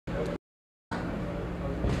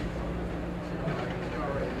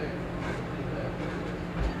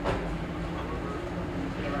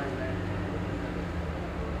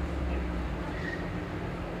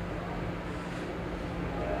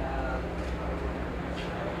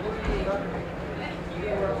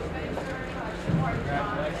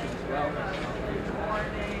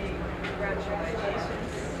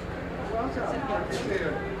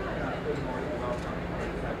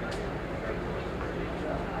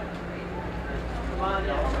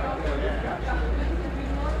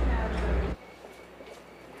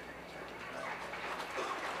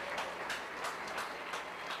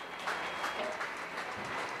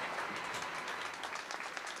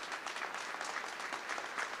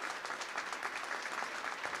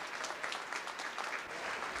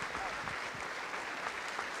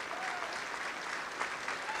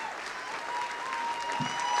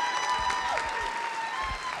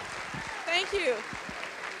Thank you.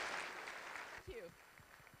 Thank you.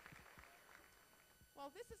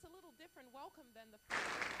 Well, this is a little different welcome than the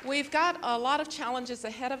first. We've got a lot of challenges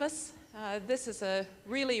ahead of us. This is a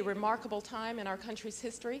really remarkable time in our country's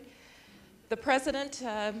history. The President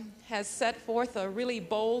has set forth a really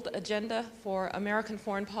bold agenda for American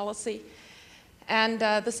foreign policy. And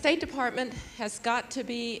the State Department has got to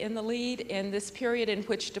be in the lead in this period in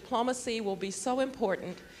which diplomacy will be so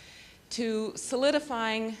important to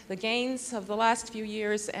solidifying the gains of the last few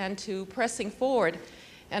years and to pressing forward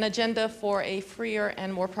an agenda for a freer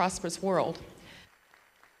and more prosperous world.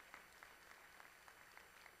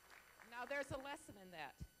 Now, there's a lesson in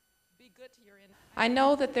that. Be good to your enemy. I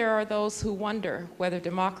know that there are those who wonder whether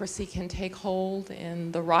democracy can take hold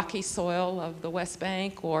in the rocky soil of the West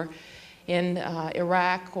Bank or in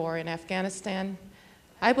Iraq or in Afghanistan.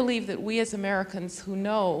 I believe that we as Americans who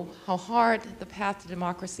know how hard the path to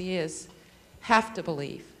democracy is have to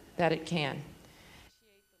believe that it can.